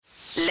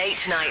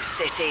Late Night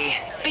City,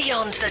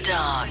 Beyond the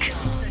Dark.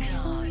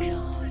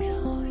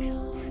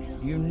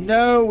 You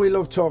know we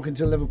love talking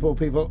to Liverpool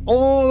people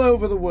all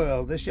over the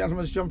world. This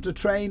gentleman's jumped a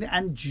train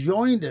and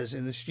joined us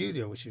in the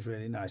studio, which is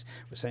really nice.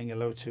 We're saying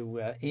hello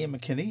to Ian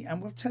McKinney,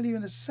 and we'll tell you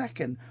in a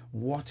second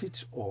what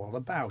it's all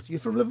about. You're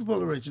from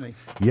Liverpool originally?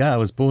 Yeah, I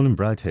was born and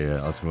bred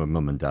here, as my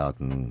mum and dad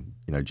and,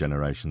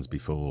 generations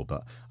before,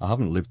 but I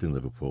haven't lived in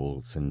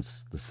Liverpool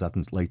since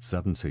the late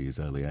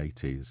 70s, early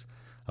 80s.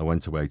 I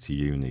went away to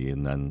uni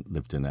and then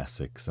lived in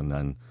Essex, and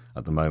then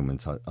at the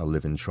moment I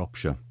live in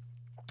Shropshire.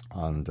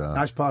 And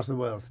nice part of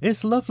the world.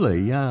 It's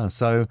lovely, yeah.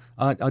 So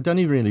I'd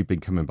only really been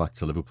coming back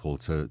to Liverpool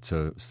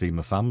to see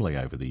my family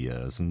over the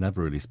years and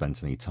never really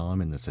spent any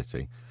time in the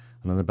city.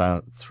 And then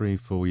about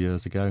 3-4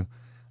 years ago,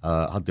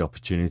 I had the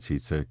opportunity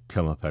to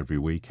come up every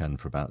weekend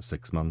for about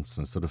 6 months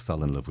and sort of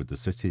fell in love with the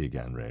city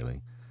again,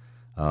 really.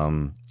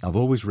 I've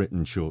always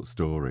written short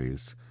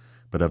stories,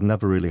 but I've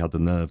never really had the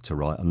nerve to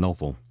write a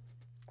novel.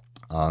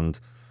 And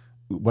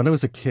when I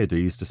was a kid, I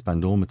used to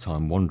spend all my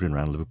time wandering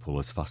around Liverpool. I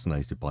was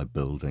fascinated by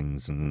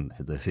buildings and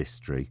the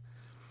history.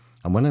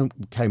 And when I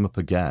came up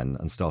again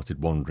and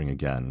started wandering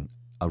again,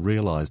 I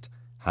realised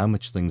how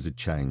much things had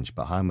changed,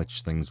 but how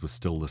much things were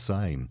still the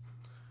same.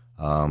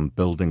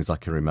 Buildings I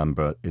can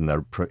remember in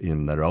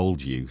their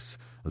old use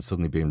had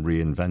suddenly been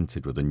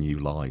reinvented with a new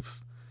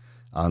life.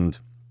 And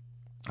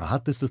I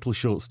had this little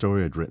short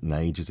story I'd written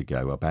ages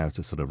ago about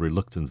a sort of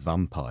reluctant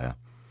vampire.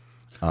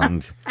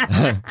 And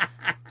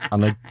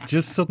and I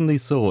just suddenly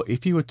thought,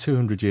 if you were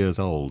 200 years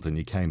old and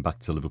you came back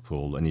to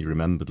Liverpool and you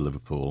remembered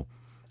Liverpool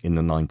in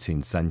the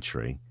 19th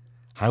century,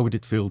 how would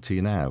it feel to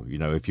you now?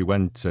 If you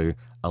went to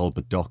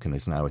Albert Dock and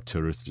it's now a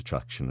tourist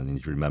attraction and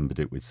you remembered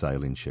it with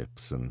sailing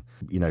ships, and,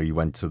 you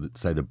went to,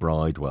 say, the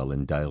Bridewell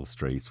in Dale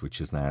Street, which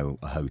is now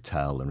a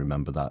hotel, and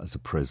remember that as a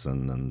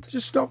prison. And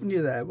just stopping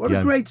you there, what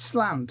a great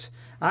slant.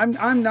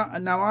 I'm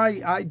not, now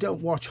I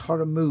don't watch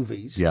horror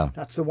movies. Yeah.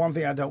 That's the one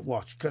thing I don't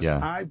watch, because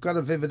I've got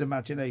a vivid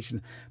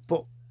imagination.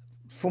 But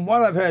from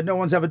what I've heard, no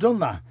one's ever done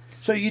that.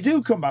 So you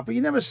do come back, but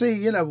you never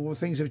see,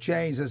 things have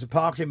changed. There's a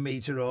parking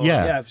meter or...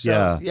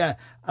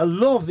 I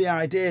love the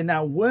idea.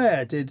 Now,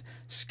 where did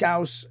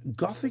Scouse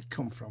Gothic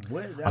come from?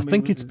 I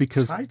think it's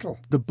because title.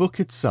 The book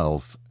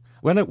itself...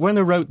 When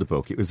I wrote the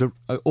book, it was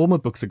all my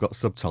books have got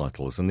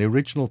subtitles, and the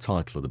original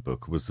title of the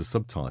book was the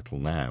subtitle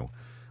now,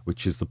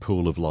 which is The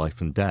Pool of Life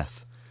and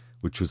Death,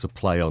 which was a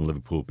play on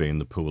Liverpool being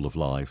the pool of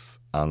life,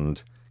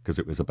 and because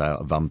it was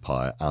about a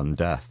vampire and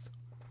death.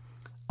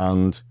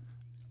 And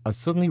I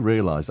suddenly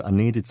realised I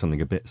needed something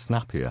a bit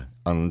snappier.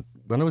 And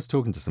when I was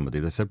talking to somebody,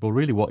 they said, well,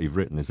 really what you've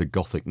written is a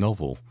Gothic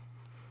novel.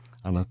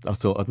 And I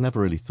thought, I'd never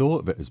really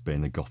thought of it as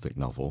being a Gothic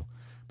novel.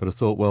 But I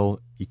thought, well,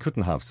 you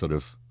couldn't have sort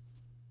of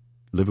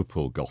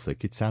Liverpool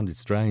Gothic. It sounded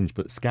strange,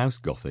 but Scouse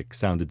Gothic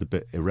sounded a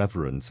bit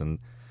irreverent. And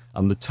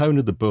the tone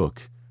of the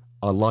book,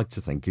 I like to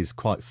think, is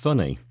quite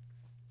funny.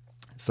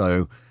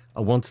 So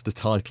I wanted a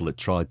title that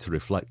tried to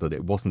reflect that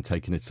it wasn't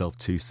taking itself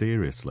too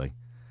seriously.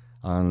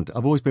 And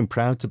I've always been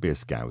proud to be a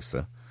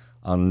Scouser,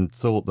 and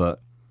thought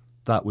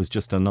that was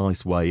just a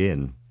nice way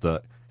in,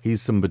 that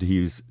he's somebody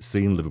who's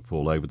seen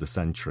Liverpool over the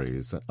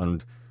centuries,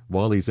 and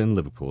while he's in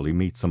Liverpool he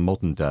meets a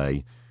modern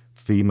day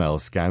female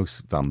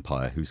Scouse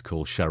vampire who's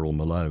called Cheryl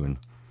Malone,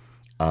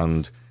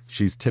 and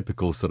she's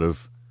typical sort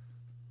of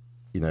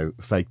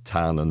fake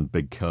tan and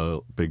big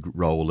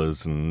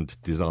rollers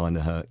and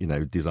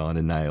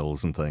designer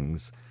nails and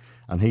things,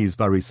 and he's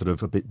very sort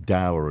of a bit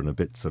dour and a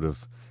bit sort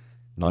of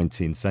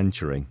 19th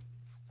century,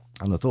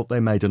 and I thought they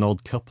made an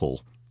odd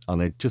couple. And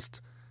it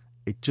just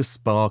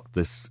sparked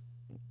this.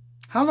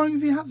 How long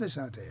have you had this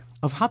idea?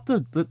 I've had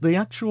the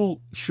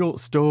actual short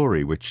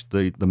story, which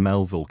the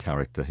Melville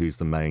character, who's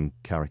the main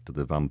character,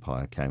 the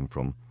vampire, came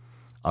from.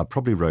 I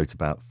probably wrote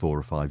about 4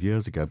 or 5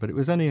 years ago, but it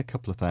was only a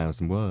couple of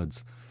thousand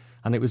words.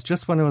 And it was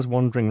just when I was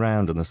wandering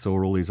around and I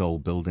saw all these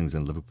old buildings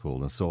in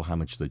Liverpool and saw how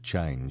much they'd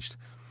changed,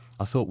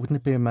 I thought, wouldn't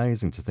it be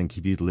amazing to think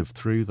if you'd lived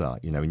through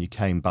that, and you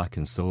came back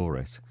and saw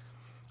it.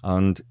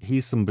 And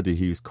he's somebody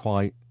who's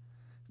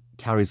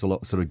carries a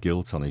lot of sort of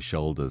guilt on his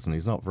shoulders, and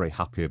he's not very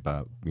happy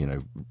about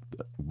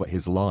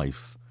his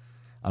life,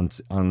 and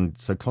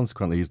so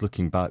consequently he's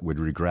looking back with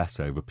regret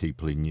over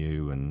people he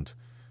knew and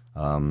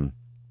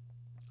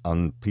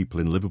people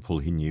in Liverpool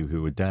he knew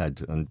who were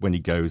dead. And when he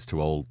goes to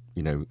old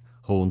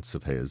haunts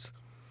of his,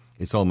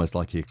 it's almost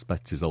like he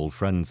expects his old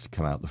friends to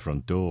come out the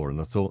front door. And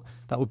I thought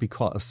that would be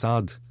quite a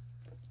sad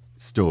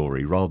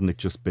story, rather than it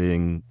just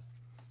being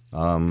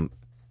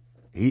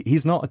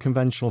He's not a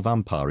conventional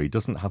vampire. He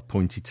doesn't have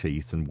pointy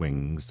teeth and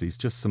wings. He's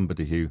just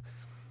somebody who,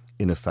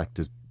 in effect,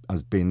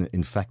 has been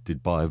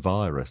infected by a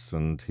virus,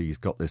 and he's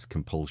got this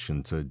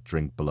compulsion to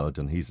drink blood,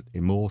 and he's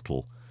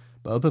immortal.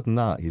 But other than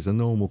that, he's a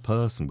normal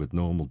person with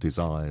normal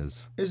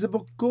desires. Is the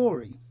book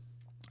gory?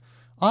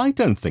 I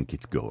don't think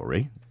it's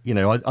gory.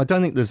 I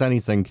don't think there's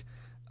anything...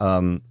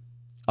 some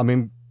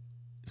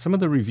of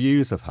the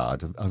reviews I've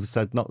had have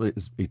said not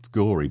that it's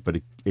gory, but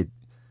it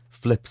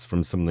flips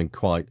from something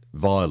quite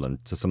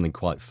violent to something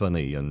quite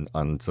funny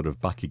and sort of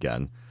back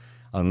again.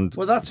 And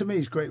well, that to me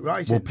is great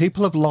writing. Well,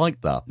 people have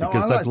liked that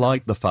because they've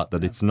liked the fact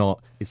that it's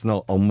not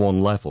on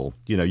one level.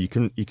 You know, you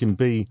can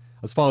be,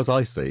 as far as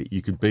I see,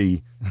 you could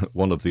be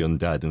one of the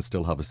undead and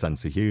still have a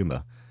sense of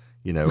humour.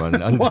 You know,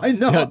 and why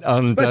not?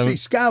 And, especially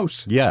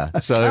Scouse. Yeah,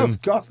 Scouse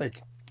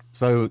Gothic.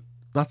 So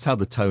that's how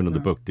the tone of the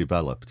book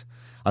developed.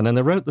 And then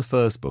I wrote the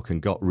first book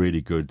and got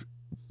really good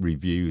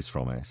reviews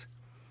from it.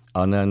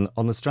 And then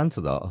on the strength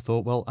of that, I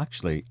thought, well,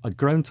 actually, I'd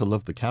grown to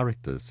love the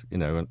characters, you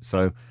know, and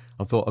so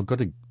I thought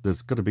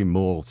there's got to be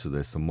more to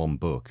this than one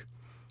book.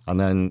 And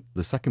then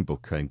the second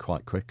book came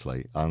quite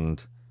quickly,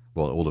 and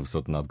well, all of a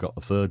sudden I've got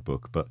a third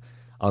book, but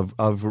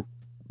I've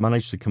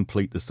managed to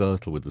complete the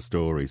circle with the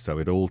story, so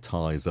it all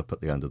ties up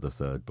at the end of the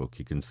third book.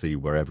 You can see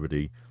where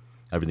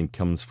everything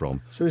comes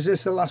from. So is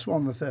this the last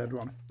one, the third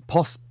one?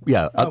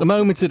 At the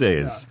moment it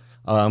is,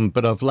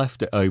 but I've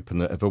left it open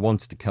that if I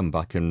wanted to come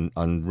back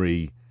and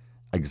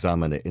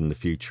re-examine it in the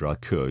future, I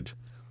could.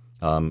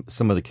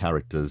 Some of the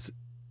characters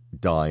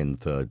die in the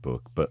third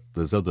book, but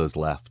there's others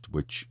left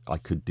which I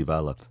could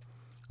develop.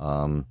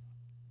 And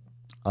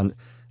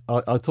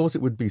I thought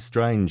it would be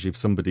strange if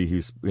somebody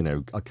who's, you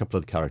know, a couple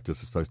of the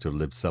characters are supposed to have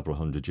lived several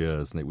hundred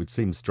years, and it would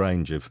seem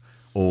strange if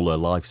all their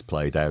lives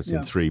played out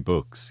in 3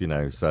 books, you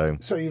know. So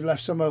you've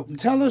left some open.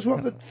 Tell us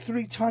what the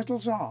 3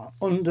 titles are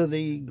under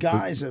the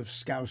guise of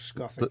Scouse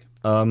Gothic.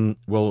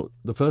 Well,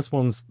 the first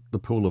one's The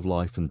Pool of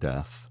Life and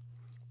Death.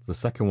 The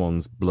second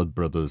one's Blood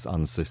Brothers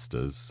and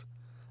Sisters.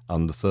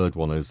 And the third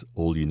one is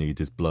All You Need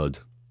Is Blood.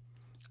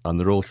 And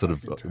they're all sort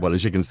of, well,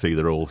 as you can see,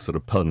 they're all sort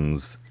of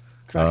puns.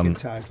 Cracking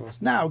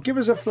titles. Now, give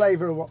us a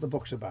flavour of what the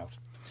book's about.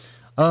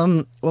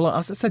 Well,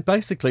 as I said,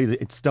 basically,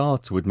 it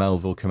starts with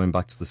Melville coming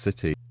back to the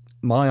city.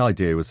 My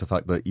idea was the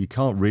fact that you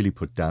can't really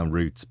put down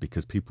roots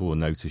because people will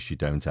notice you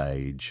don't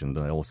age, and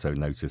they also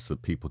notice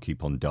that people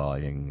keep on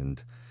dying,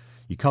 and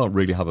you can't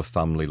really have a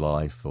family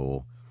life,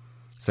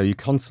 so you're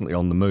constantly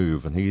on the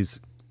move, and he's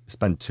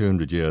spent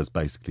 200 years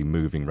basically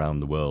moving around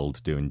the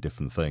world doing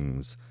different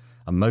things,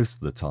 and most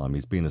of the time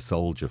he's been a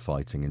soldier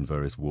fighting in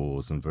various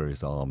wars and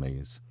various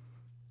armies.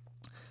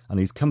 And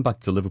he's come back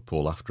to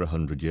Liverpool after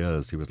 100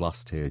 years. He was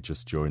last here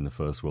just during the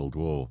First World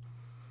War,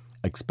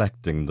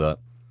 expecting that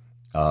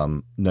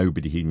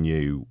nobody he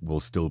knew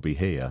will still be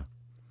here.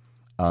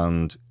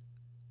 And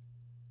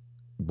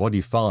what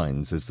he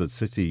finds is that the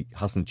city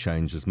hasn't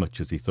changed as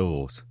much as he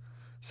thought.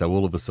 So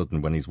all of a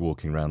sudden, when he's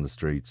walking around the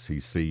streets, he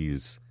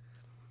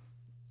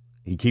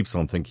keeps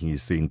on thinking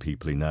he's seen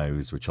people he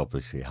knows, which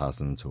obviously he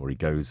hasn't, or he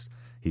goes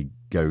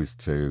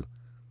to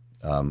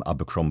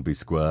Abercrombie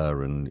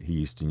Square, and he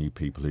used to know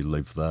people who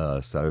lived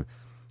there. So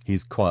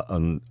he's quite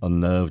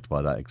unnerved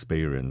by that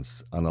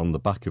experience. And on the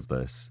back of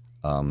this,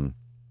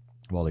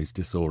 while he's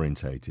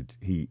disorientated,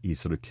 he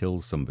sort of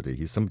kills somebody.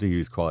 He's somebody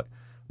who's quite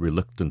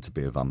reluctant to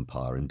be a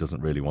vampire and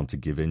doesn't really want to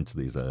give in to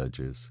these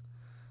urges.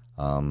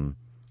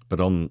 But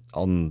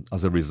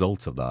as a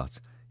result of that,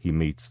 he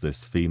meets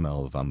this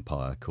female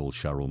vampire called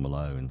Cheryl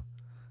Malone.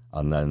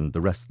 And then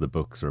the rest of the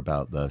books are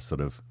about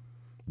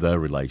their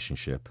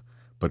relationship.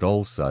 But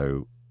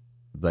also,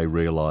 they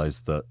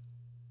realise that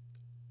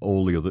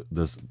all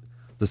the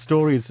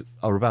stories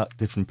are about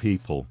different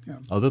people. Yeah.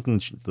 Other than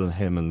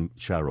him and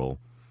Cheryl,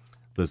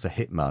 there's a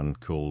hitman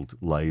called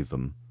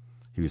Latham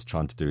who's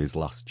trying to do his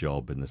last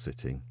job in the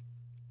city,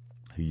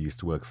 who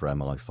used to work for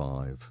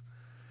MI5.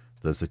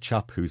 There's a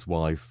chap whose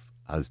wife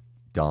has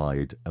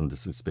died under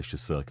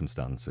suspicious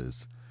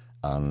circumstances,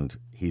 and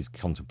he's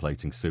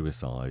contemplating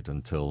suicide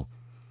until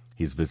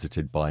he's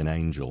visited by an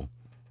angel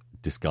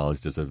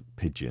disguised as a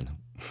pigeon.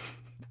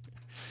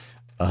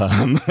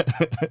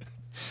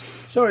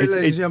 Sorry,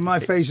 ladies, my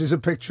face is a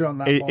picture on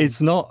that one.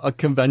 It's not a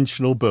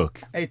conventional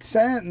book. It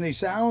certainly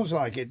sounds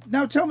like it.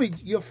 Now, tell me,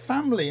 your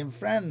family and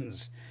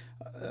friends,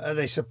 are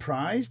they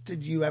surprised?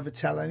 Did you ever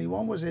tell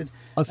anyone? Was it?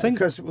 I think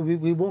because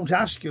we won't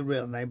ask your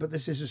real name, but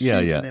this is a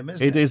pseudonym,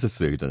 isn't it? It is a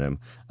pseudonym.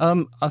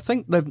 I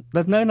think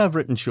they've known I've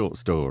written short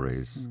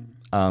stories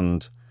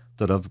and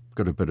that I've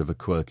got a bit of a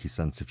quirky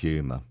sense of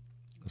humour.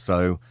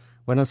 So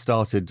when I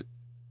started,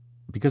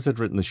 because I'd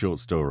written the short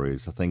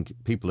stories, I think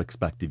people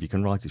expect if you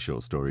can write a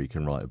short story, you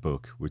can write a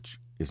book, which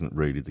isn't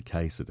really the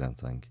case, I don't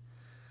think.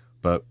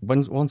 But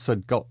once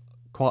I'd got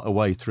quite a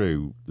way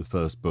through the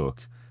first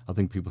book, I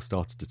think people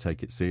started to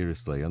take it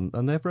seriously, and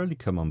they've really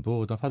come on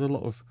board. I've had a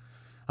lot of,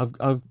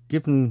 I've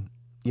given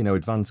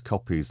advanced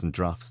copies and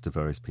drafts to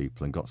various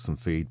people and got some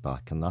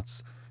feedback, and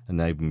that's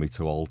enabled me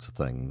to alter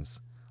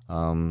things.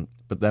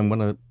 But then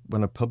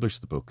when I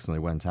published the books and they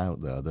went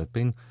out there, they've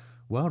been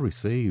well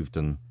received,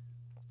 and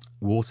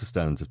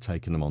Waterstones have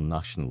taken them on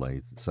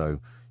nationally, so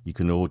you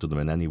can order them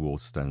in any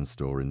Waterstones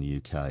store in the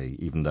UK,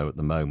 even though at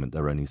the moment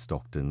they're only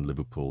stocked in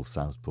Liverpool,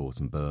 Southport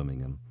and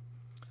Birmingham.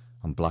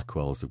 And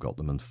Blackwell's have got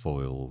them, and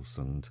Foyles,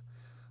 and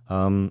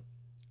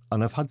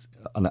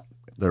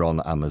they're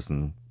on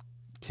Amazon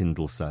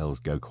Kindle sales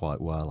go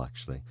quite well,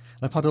 actually.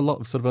 And I've had a lot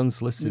of sort of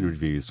unsolicited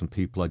reviews from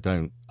people I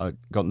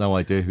got no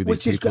idea who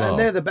these people are. And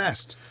they're the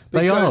best.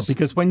 They are,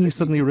 because when you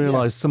suddenly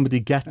realise somebody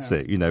gets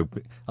it, as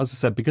I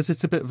said, because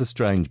it's a bit of a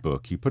strange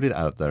book, you put it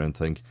out there and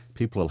think,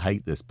 people will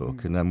hate this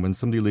book. And then when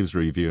somebody leaves a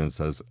review and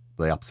says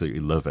they absolutely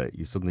love it,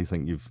 you suddenly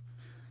think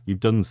you've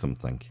done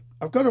something.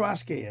 I've got to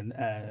ask Ian,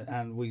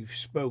 and we've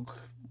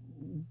spoke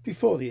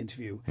before the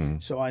interview,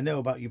 so I know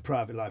about your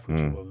private life,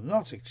 which I will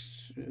not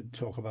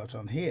talk about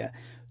on here.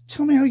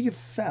 Tell me how you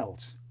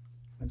felt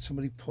when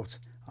somebody put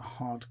a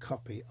hard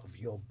copy of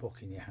your book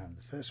in your hand,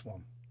 the first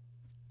one.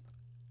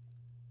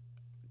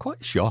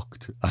 Quite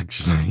shocked,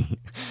 actually.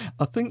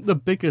 I think the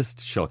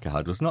biggest shock I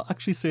had was not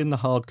actually seeing the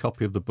hard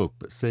copy of the book,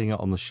 but seeing it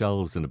on the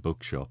shelves in a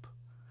bookshop,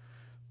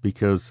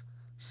 because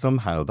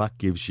somehow that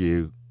gives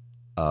you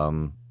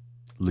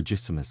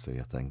legitimacy,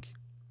 I think.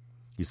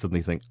 You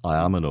suddenly think,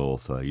 I am an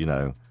author,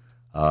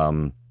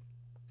 and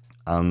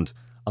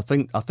I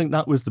think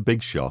that was the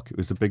big shock. It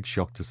was a big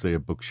shock to see a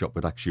bookshop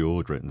would actually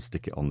order it and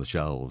stick it on the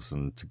shelves,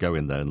 and to go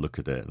in there and look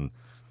at it and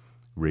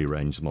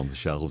rearrange them on the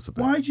shelves a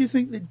bit. Why do you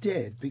think they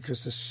did?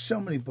 Because there's so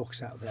many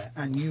books out there,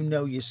 and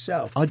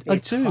yourself, I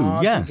it's do,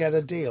 hard yes. to get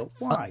a deal.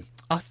 Why?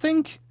 I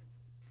think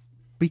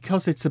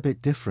because it's a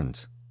bit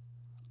different.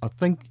 I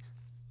think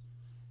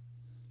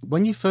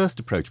when you first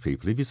approach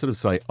people, if you sort of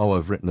say, oh,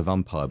 I've written a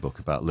vampire book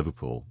about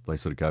Liverpool, they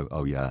sort of go,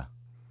 oh, yeah.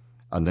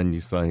 And then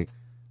you say,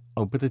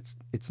 oh, but it's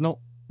not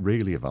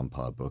really a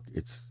vampire book.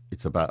 It's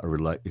about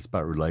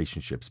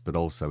relationships, but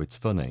also it's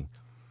funny.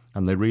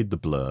 And they read the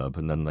blurb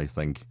and then they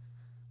think,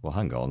 well,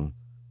 hang on,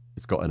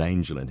 it's got an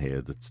angel in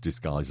here that's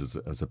disguised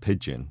as a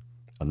pigeon.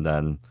 And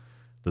then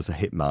there's a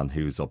hitman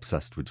who's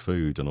obsessed with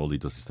food, and all he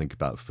does is think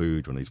about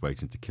food when he's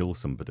waiting to kill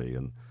somebody.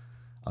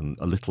 And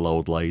a little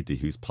old lady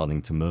who's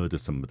planning to murder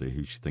somebody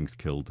who she thinks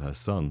killed her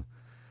son.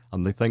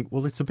 And they think,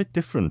 well, it's a bit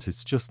different.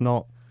 It's just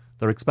not...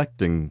 They're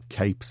expecting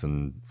capes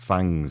and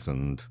fangs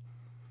and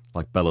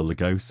like Bela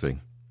Lugosi.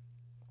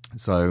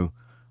 So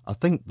I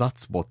think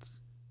that's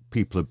what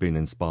people have been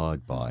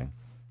inspired by.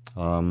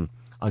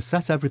 I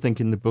set everything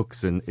in the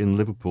books in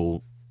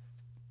Liverpool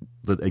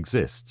that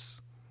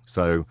exists.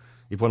 So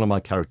if one of my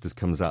characters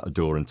comes out a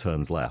door and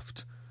turns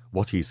left,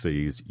 what he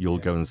sees, you'll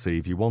go and see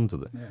if you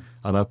wanted it. Yeah.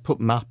 And I've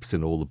put maps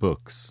in all the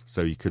books,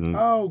 so you can...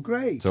 Oh,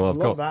 great. So I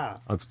love that.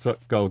 I've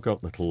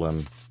got little...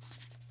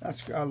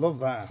 I love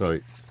that.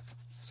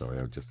 Sorry,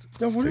 I'll just...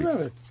 Don't worry about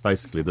it.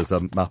 Basically, there's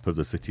a map of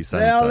the city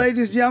centre. There,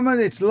 ladies and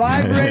gentlemen, it's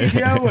live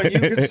radio, and you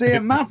can see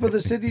a map of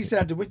the city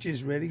centre, which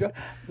is really good.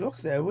 Look,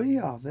 there we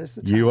are. There's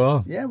the town. You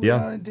are? Yeah, we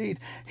are indeed.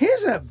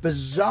 Here's a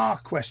bizarre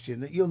question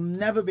that you'll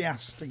never be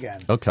asked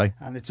again. Okay.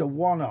 And it's a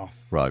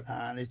one-off. Right.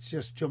 And it's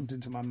just jumped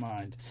into my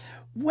mind.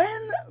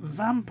 When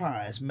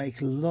vampires make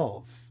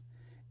love,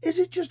 is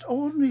it just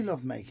ordinary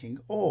lovemaking,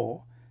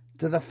 or...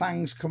 do the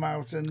fangs come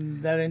out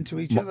and they're into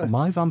each other?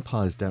 My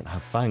vampires don't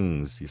have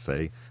fangs, you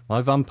see.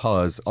 My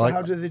vampires... So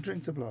how do they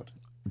drink the blood?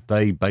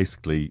 They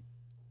basically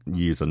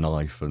use a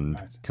knife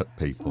and cut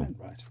people. Fine,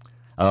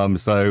 right.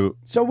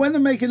 So when they're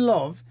making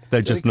love...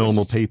 they're just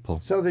normal people.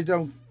 So they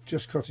don't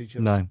just cut each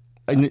other?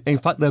 No. In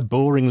fact, they're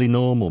boringly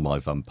normal, my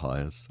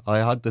vampires. I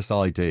had this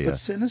idea... But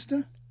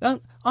sinister?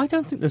 I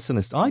don't think they're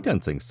sinister. I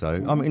don't think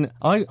so. I mean,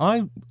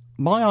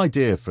 my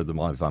idea for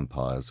my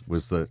vampires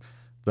was that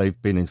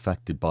they've been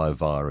infected by a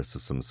virus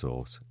of some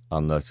sort,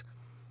 and that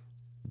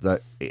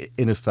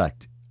in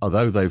effect,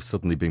 although they've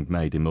suddenly been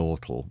made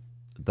immortal,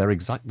 they're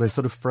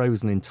sort of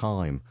frozen in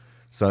time.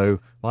 So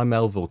my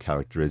Melville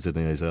character is in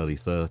his early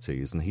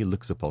 30s, and he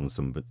looks upon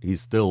somebody.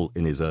 He's still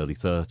in his early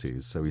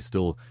 30s, so he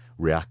still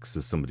reacts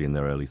as somebody in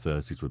their early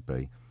 30s would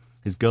be.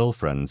 His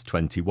girlfriend's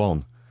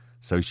 21,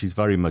 so she's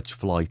very much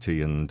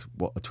flighty and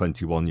what a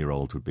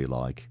 21-year-old would be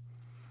like.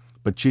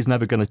 But she's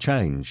never going to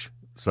change,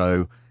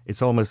 so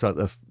it's almost like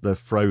they're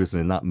frozen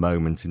in that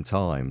moment in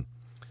time.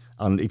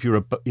 And if you're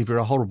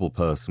a horrible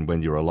person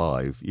when you're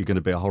alive, you're going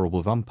to be a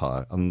horrible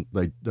vampire. And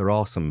there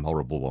are some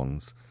horrible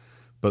ones.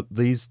 But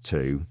these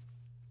two,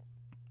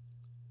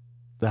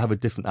 they have a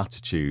different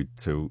attitude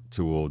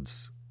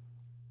towards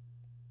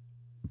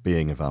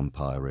being a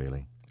vampire,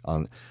 really.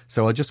 And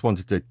so I just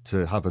wanted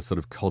to have a sort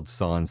of cod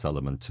science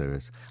element to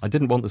it. I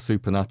didn't want the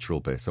supernatural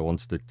bit. I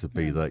wanted it to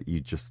be that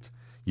you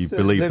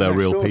believe they're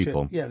real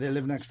people. Yeah, they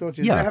live next door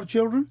to you. Do they have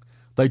children?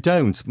 They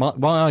don't.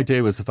 My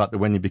idea was the fact that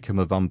when you become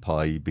a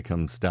vampire, you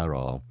become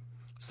sterile.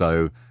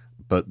 So,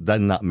 but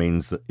then that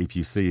means that if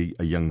you see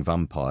a young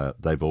vampire,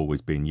 they've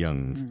always been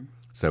young. Mm.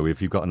 So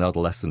if you've got an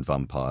adolescent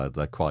vampire,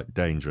 they're quite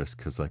dangerous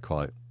because they're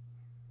quite,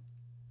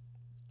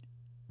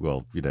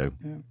 well,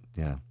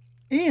 yeah.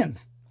 Ian,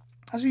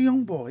 as a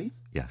young boy,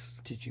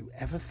 yes, did you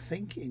ever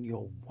think in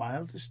your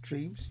wildest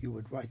dreams you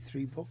would write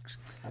 3 books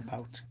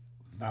about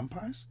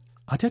vampires?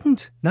 I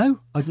didn't.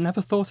 No, I'd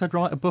never thought I'd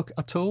write a book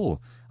at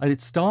all. And it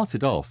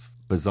started off,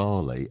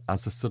 bizarrely,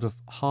 as a sort of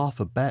half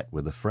a bet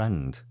with a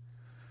friend.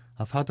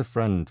 I've had a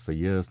friend for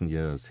years and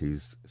years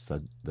who's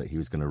said that he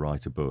was going to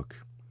write a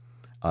book.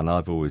 And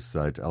I've always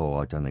said, oh,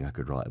 I don't think I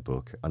could write a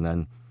book. And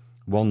then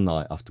one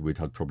night after we'd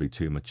had probably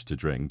too much to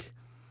drink,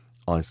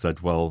 I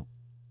said, well,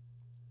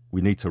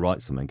 we need to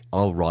write something.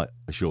 I'll write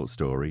a short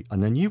story,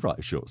 and then you write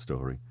a short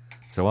story.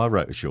 So I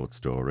wrote a short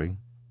story,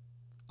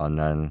 and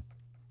then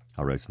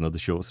I wrote another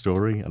short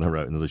story, and I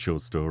wrote another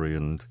short story,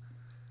 and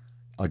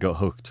I got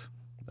hooked.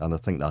 And I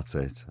think that's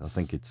it. I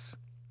think it's...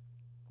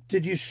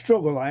 Did you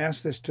struggle? I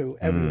ask this to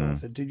every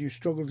author. Did you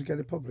struggle to get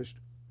it published?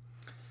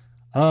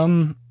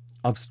 I've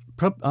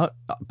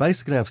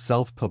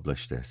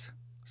self-published it.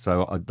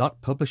 So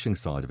that publishing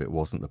side of it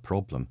wasn't the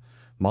problem.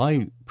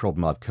 My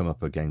problem I've come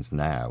up against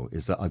now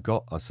is that I've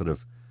got a sort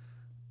of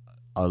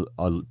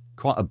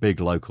quite a big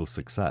local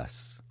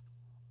success.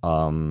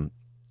 And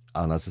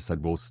as I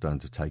said,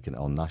 Waterstones have taken it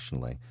on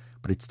nationally.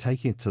 But it's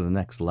taking it to the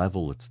next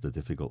level that's the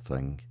difficult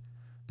thing.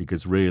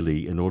 Because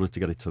really, in order to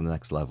get it to the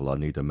next level, I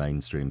need a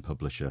mainstream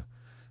publisher.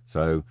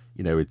 So,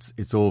 you know,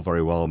 it's all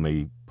very well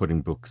me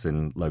putting books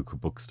in local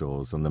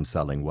bookstores and them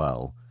selling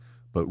well.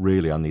 But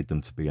really, I need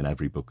them to be in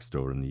every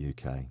bookstore in the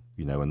UK,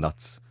 you know, and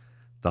that's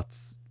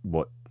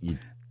what you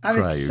And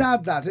crave. it's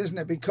sad that, isn't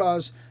it?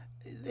 Because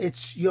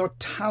it's your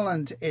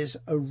talent is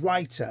a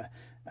writer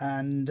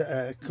and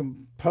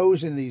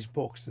composing these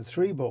books, the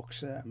 3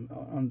 books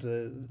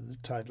under the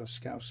title of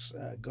Scouse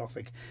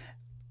Gothic.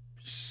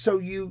 So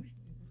you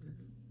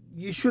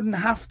shouldn't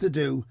have to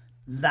do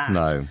that.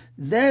 No.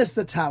 There's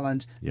the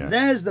talent. Yeah.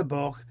 There's the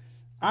book.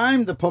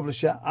 I'm the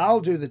publisher. I'll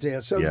do the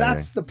deal. So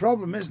that's the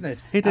problem, isn't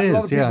it? It and is, a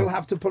lot of people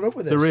have to put up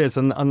with this. There is,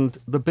 and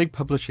the big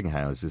publishing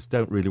houses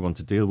don't really want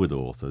to deal with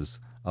authors.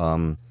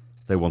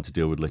 They want to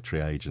deal with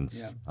literary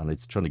agents, and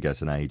it's trying to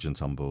get an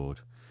agent on board.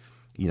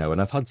 You know,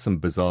 and I've had some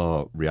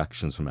bizarre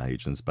reactions from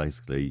agents.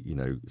 Basically, you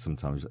know,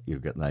 sometimes you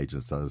get an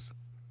agent that says,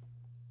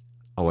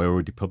 "Oh, I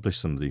already published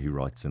somebody who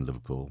writes in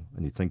Liverpool,"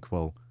 and you think,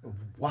 well,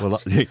 what? Well,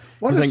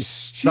 What a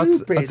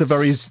stupid that's a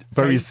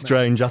very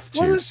strange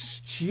attitude. What a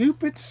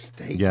stupid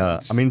statement.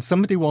 Yeah, I mean,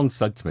 somebody once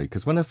said to me,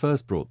 because when I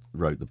first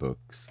wrote the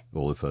books,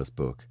 or the first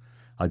book,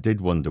 I did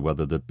wonder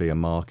whether there'd be a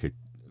market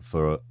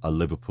for a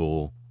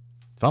Liverpool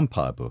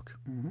vampire book.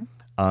 Mm-hmm.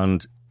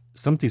 And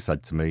somebody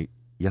said to me,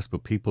 yes,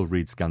 but people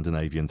read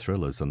Scandinavian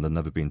thrillers and they've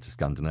never been to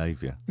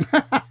Scandinavia.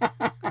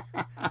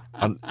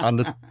 And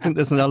I think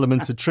there's an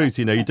element of truth.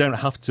 You know, you don't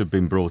have to have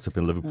been brought up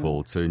in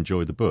Liverpool to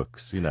enjoy the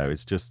books. You know,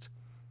 it's just...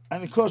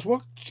 And, of course,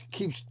 what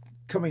keeps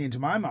coming into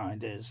my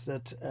mind is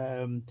that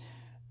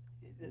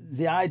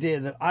the idea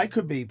that I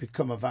could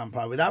become a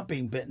vampire without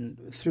being bitten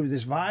through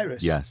this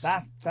virus. Yes.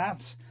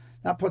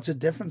 That puts a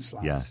different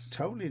slant. Yes.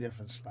 Totally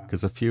different slant.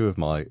 Because a few of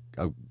my...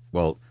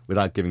 well,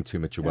 without giving too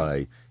much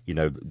away, you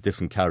know,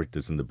 different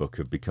characters in the book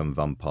have become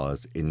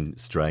vampires in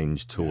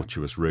strange,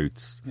 tortuous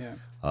routes. Yeah.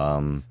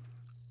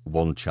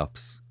 One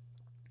chap's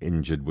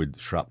injured with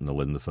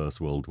shrapnel in the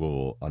First World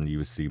War, and you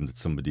assume that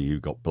somebody who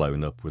got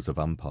blown up was a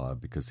vampire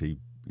because he,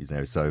 you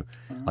know. So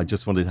I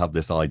just wanted to have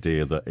this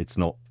idea that it's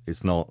not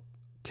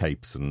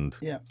capes and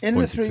In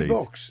the 3 teeth.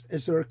 books,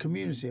 is there a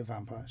community of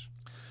vampires?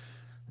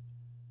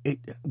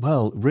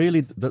 Well, really,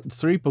 the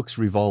 3 books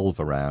revolve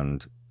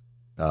around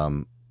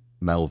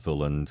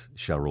Melville and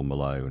Cheryl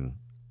Malone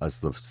as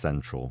the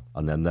central,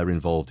 and then they're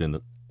involved in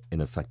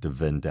effect a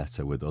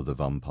vendetta with other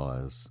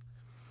vampires.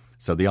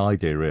 So the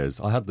idea is,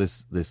 I had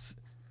this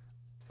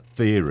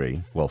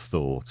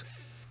thought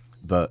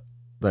that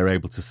they're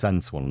able to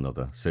sense one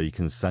another, so you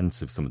can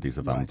sense if somebody's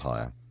a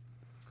vampire. Right.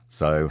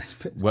 So it's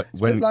a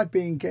bit like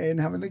being gay and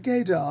having a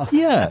gaydar.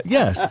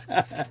 Yes,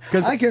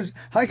 because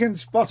I can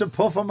spot a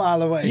puff a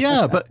mile away.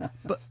 Yeah, but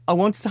I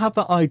wanted to have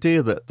that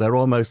idea that they're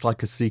almost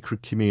like a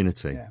secret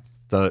community. Yeah.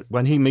 That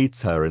when he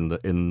meets her in the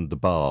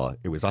bar,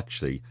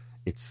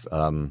 it's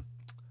a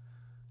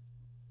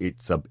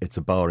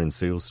bar in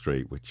Seal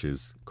Street, which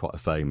is quite a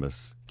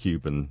famous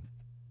Cuban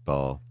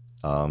bar.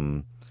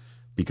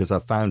 Because I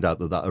found out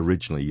that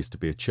originally used to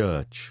be a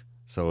church,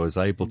 so I was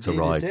able to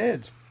write. It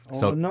did.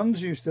 All the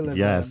nuns used to live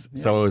there. Yes,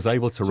 so I was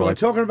able to write. So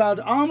we're talking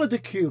about Alma de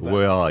Cuba.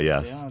 We are,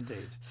 yes. We are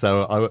indeed.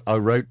 So I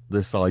wrote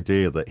this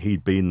idea that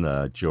he'd been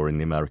there during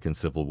the American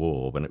Civil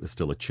War when it was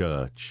still a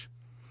church,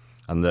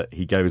 and that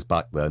he goes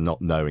back there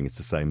not knowing it's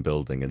the same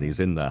building, and he's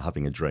in there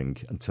having a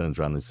drink and turns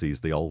around and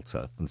sees the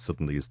altar and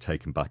suddenly is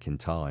taken back in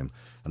time.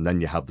 And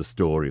then you have the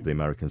story of the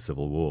American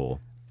Civil War.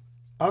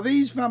 Are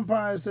these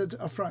vampires that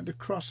are frightened of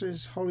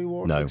crosses, holy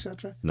water,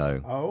 etc.?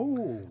 No.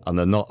 Oh. And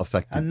they're not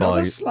affected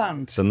Another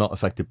slant. They're not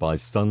affected by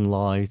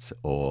sunlight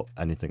or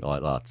anything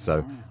like that.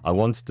 So I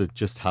wanted to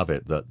just have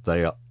it that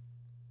they are...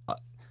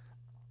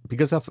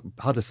 Because I've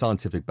had a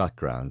scientific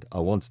background,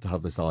 I wanted to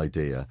have this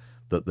idea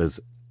that there's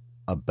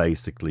a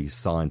basically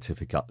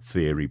scientific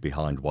theory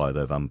behind why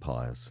they're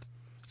vampires.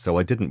 So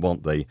I didn't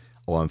want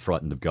I'm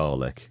frightened of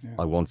garlic. Yeah.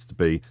 I wanted to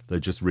be, they're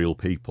just real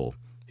people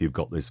who've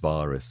got this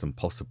virus, and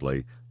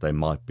possibly they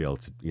might be able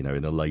to, you know,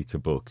 in a later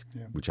book,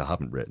 which I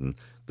haven't written,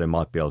 they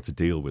might be able to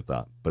deal with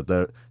that. But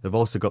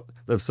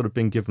they've sort of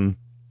been given,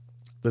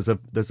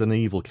 there's an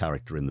evil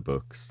character in the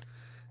books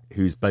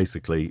who's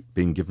basically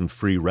been given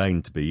free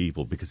rein to be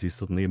evil because he's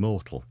suddenly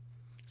immortal.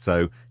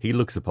 So he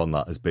looks upon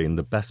that as being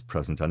the best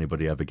present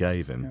anybody ever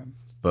gave him. Yeah.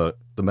 But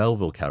the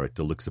Melville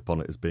character looks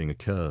upon it as being a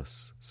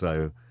curse.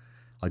 So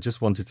I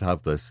just wanted to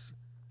have this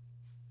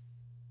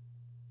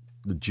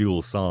the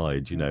dual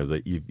side,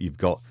 that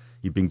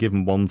you've been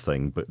given one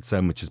thing, but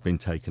so much has been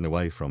taken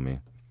away from you.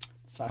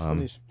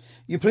 Fabulous.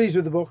 You pleased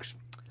with the books?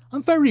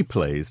 I'm very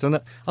pleased,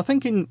 and I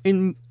think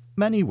in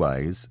many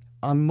ways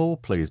I'm more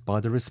pleased by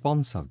the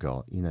response I've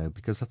got,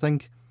 because I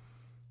think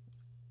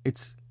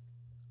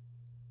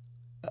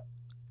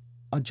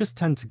I just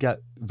tend to get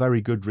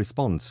very good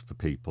response for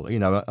people.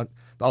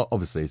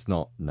 Obviously it's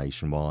not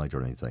nationwide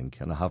or anything,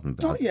 and I haven't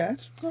been. Not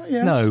yet.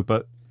 No,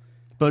 but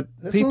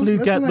people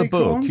who get the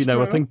book,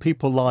 I think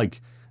people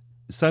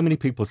so many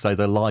people say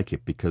they like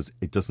it because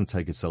it doesn't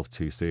take itself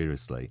too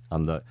seriously,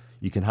 and that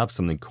you can have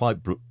something quite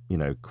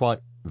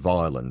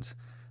violent,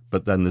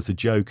 but then there's a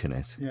joke in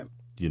it. Yeah.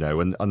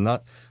 And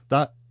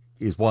that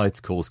is why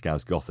it's called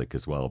Scouse Gothic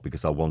as well,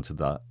 because I wanted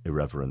that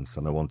irreverence,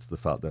 and I wanted the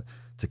fact that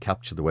to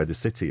capture the way the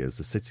city is.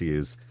 The city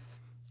is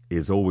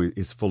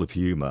always full of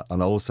humour,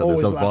 and also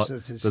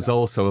there's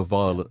also a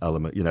violent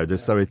element.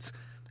 So it's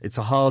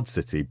a hard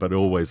city, but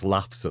always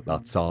laughs at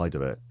that side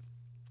of it.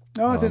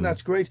 Oh, I think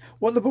that's great.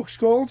 What are the books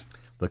called?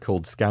 They're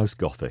called Scouse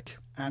Gothic.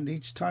 And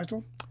each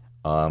title?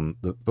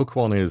 The book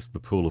 1 is The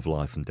Pool of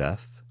Life and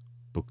Death.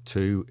 Book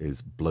 2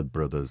 is Blood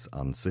Brothers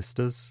and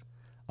Sisters.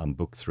 And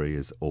book 3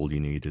 is All You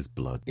Need Is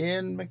Blood.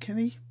 Ian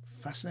McKinney,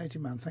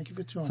 fascinating man. Thank you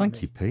for joining me.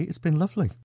 Thank you, Pete. It's been lovely.